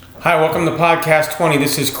Hi, welcome to Podcast 20.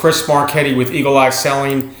 This is Chris Marchetti with Eagle Eye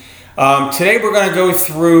Selling. Today we're going to go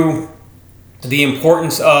through the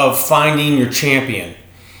importance of finding your champion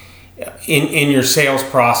in your sales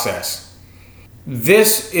process.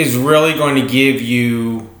 This is really going to give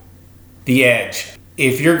you the edge.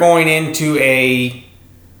 If you're going into a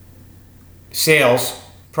sales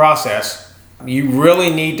process, you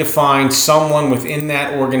really need to find someone within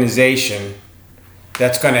that organization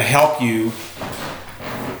that's going to help you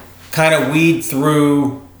kind of weed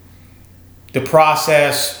through the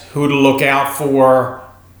process, who to look out for,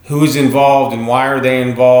 who's involved and why are they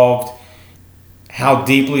involved, how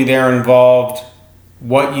deeply they're involved,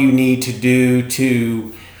 what you need to do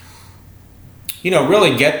to,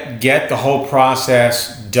 really get the whole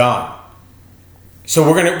process done. So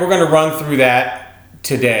we're gonna run through that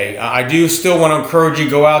today. I do still want to encourage you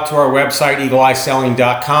to go out to our website,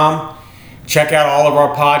 eagleeyeselling.com, check out all of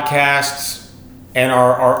our podcasts and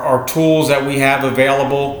our tools that we have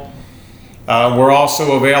available. We're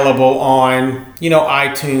also available on,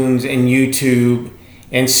 iTunes and YouTube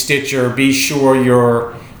and Stitcher. Be sure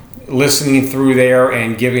you're listening through there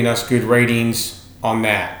and giving us good ratings on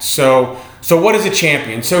that. So what is a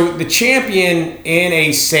champion? So the champion in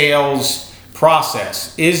a sales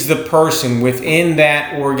process is the person within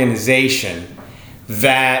that organization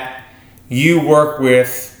that you work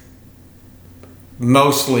with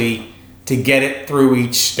mostly to get it through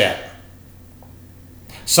each step.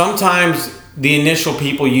 Sometimes the initial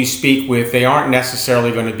people you speak with, they aren't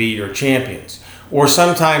necessarily going to be your champions. Or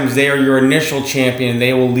sometimes they are your initial champion and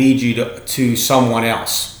they will lead you to someone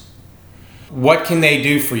else. What can they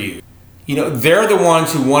do for you? They're the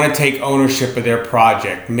ones who want to take ownership of their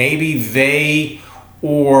project. Maybe they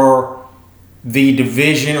or the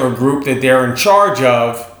division or group that they're in charge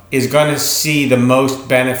of is going to see the most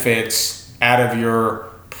benefits out of your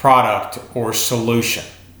product or solution.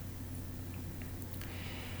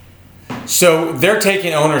 So they're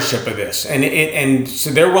taking ownership of this, and so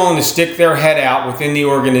they're willing to stick their head out within the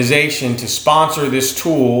organization to sponsor this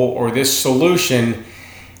tool or this solution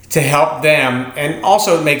to help them, and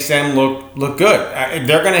also it makes them look good.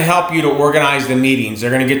 They're going to help you to organize the meetings. They're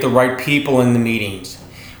going to get the right people in the meetings.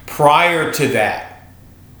 Prior to that,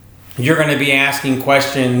 you're going to be asking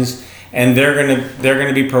questions, and they're going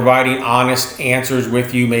to be providing honest answers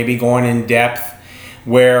with you, maybe going in depth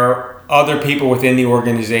where other people within the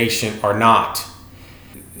organization are not.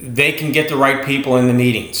 They can get the right people in the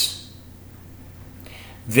meetings.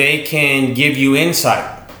 They can give you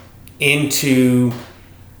insight into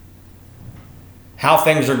how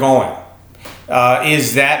things are going.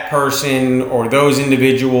 Is that person or those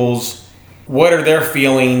individuals, what are their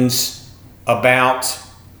feelings about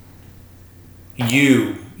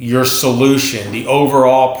you, your solution, the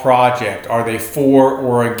overall project? Are they for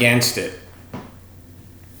or against it?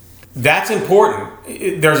 That's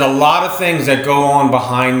important. There's a lot of things that go on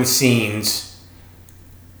behind the scenes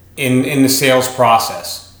in the sales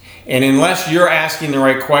process. And unless you're asking the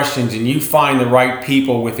right questions and you find the right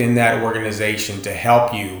people within that organization to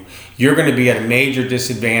help you, you're going to be at a major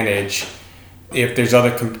disadvantage if there's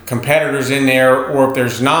other competitors in there, or if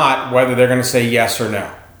there's not, whether they're going to say yes or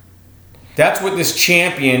no. That's what this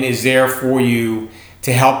champion is there for you,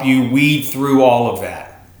 to help you weed through all of that.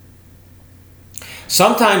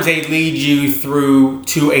 Sometimes they lead you through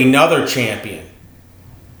to another champion.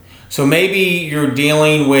 So maybe you're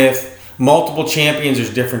dealing with multiple champions.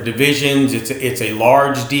 There's different divisions. It's a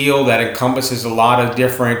large deal that encompasses a lot of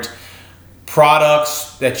different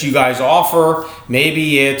products that you guys offer.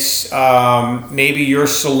 Maybe it's maybe your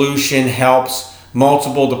solution helps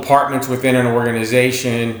multiple departments within an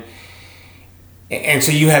organization. And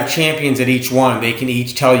so you have champions at each one. They can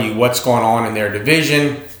each tell you what's going on in their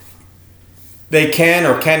division. They can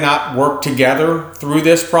or cannot work together through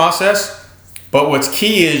this process. But what's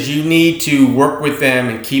key is you need to work with them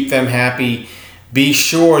and keep them happy. Be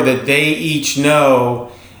sure that they each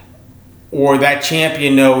know, or that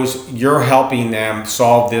champion knows, you're helping them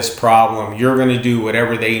solve this problem. You're going to do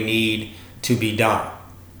whatever they need to be done.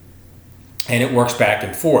 And it works back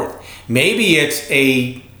and forth. Maybe it's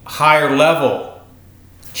a higher level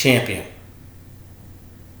champion.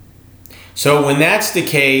 So when that's the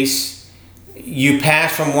case, you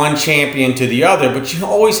pass from one champion to the other, but you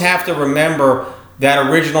always have to remember that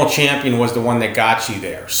original champion was the one that got you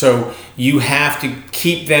there. So you have to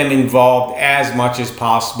keep them involved as much as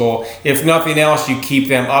possible. If nothing else, you keep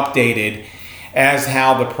them updated as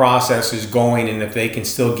how the process is going, and if they can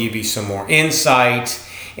still give you some more insight.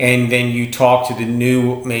 And then you talk to the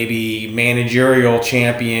new, maybe managerial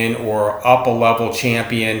champion or up a level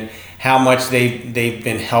champion, how much they've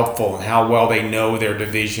been helpful and how well they know their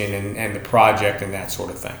division and the project and that sort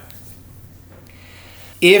of thing.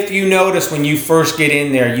 If you notice when you first get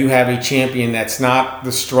in there, you have a champion that's not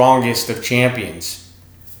the strongest of champions,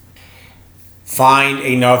 find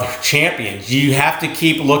another champion. You have to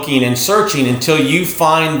keep looking and searching until you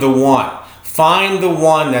find the one. Find the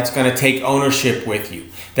one that's going to take ownership with you,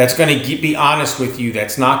 that's going to be honest with you,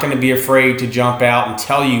 that's not going to be afraid to jump out and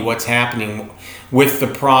tell you what's happening with the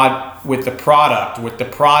product, with the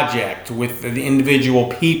project, with the individual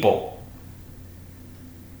people.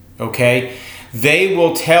 Okay? They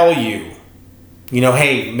will tell you,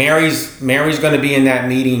 hey, Mary's going to be in that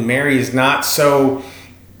meeting. Mary is not so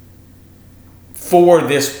for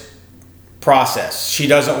this process. She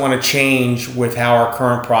doesn't want to change with how our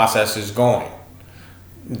current process is going.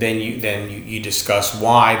 Then you discuss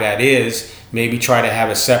why that is. Maybe try to have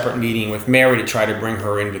a separate meeting with Mary to try to bring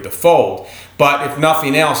her into the fold. But if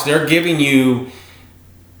nothing else, they're giving you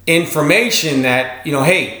information that,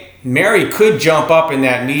 hey, Mary could jump up in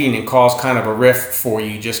that meeting and cause kind of a rift for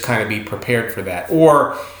you. Just kind of be prepared for that.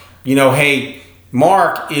 Or, hey,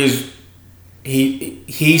 Mark is,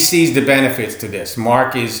 he sees the benefits to this.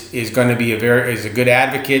 Mark is going to be is a good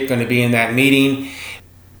advocate, going to be in that meeting.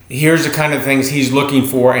 Here's the kind of things he's looking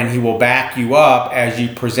for, and he will back you up as you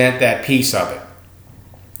present that piece of it.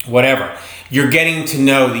 Whatever. You're getting to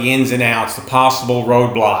know the ins and outs, the possible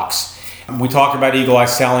roadblocks. We talk about Eagle Eye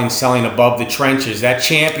selling above the trenches. That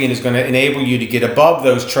champion is going to enable you to get above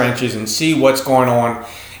those trenches and see what's going on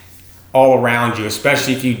all around you,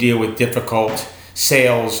 especially if you deal with difficult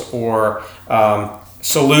sales or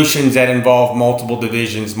solutions that involve multiple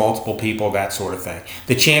divisions, multiple people, that sort of thing.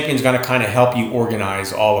 The champion's going to kind of help you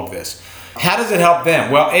organize all of this. How does it help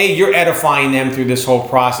them? Well, you're edifying them through this whole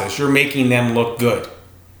process. You're making them look good.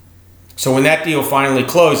 So when that deal finally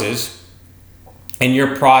closes and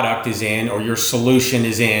your product is in, or your solution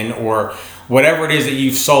is in, or whatever it is that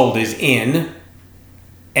you've sold is in,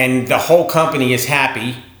 and the whole company is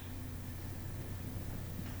happy,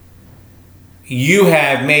 you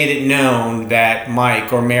have made it known that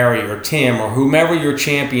Mike or Mary or Tim or whomever your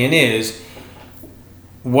champion is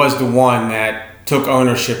was the one that took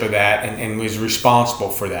ownership of that and was responsible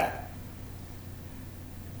for that.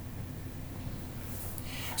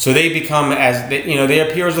 So they become, they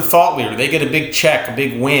appear as a thought leader. They get a big check, a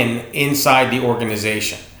big win inside the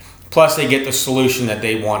organization. Plus they get the solution that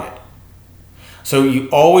they wanted. So you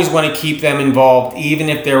always want to keep them involved, even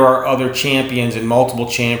if there are other champions and multiple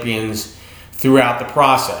champions throughout the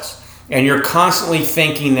process. And you're constantly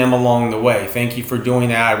thanking them along the way. Thank you for doing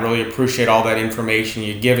that. I really appreciate all that information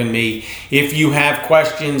you've given me. If you have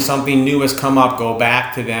questions, something new has come up, go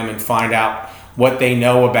back to them and find out what they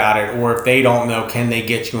know about it, or if they don't know, can they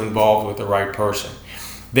get you involved with the right person.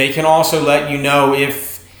 They can also let you know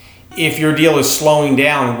if your deal is slowing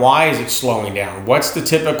down, why is it slowing down? What's the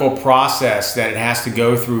typical process that it has to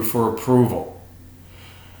go through for approval?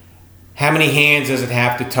 How many hands does it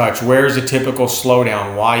have to touch? Where's the typical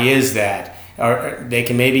slowdown? Why is that? They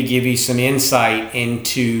can maybe give you some insight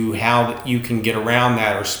into how you can get around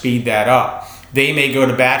that or speed that up. They may go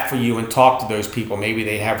to bat for you and talk to those people. Maybe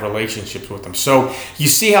they have relationships with them. So you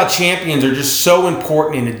see how champions are just so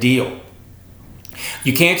important in a deal.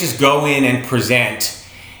 You can't just go in and present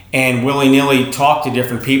and willy-nilly talk to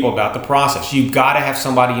different people about the process. You've got to have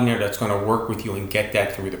somebody in there that's going to work with you and get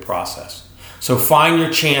that through the process. So find your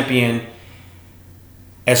champion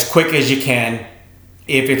as quick as you can.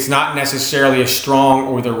 If it's not necessarily a strong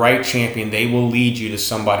or the right champion, they will lead you to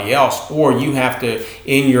somebody else. Or you have to,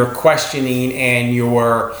 in your questioning and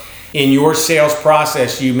in your sales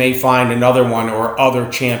process, you may find another one or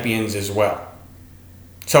other champions as well.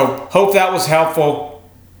 So hope that was helpful.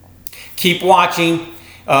 Keep watching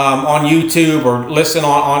on YouTube or listen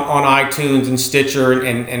on iTunes and Stitcher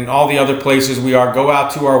and all the other places we are. Go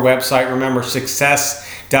out to our website. Remember,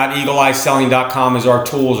 success.eagleeyeselling.com is our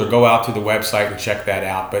tools, or go out to the website and check that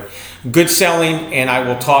out. But good selling, and I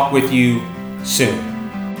will talk with you soon.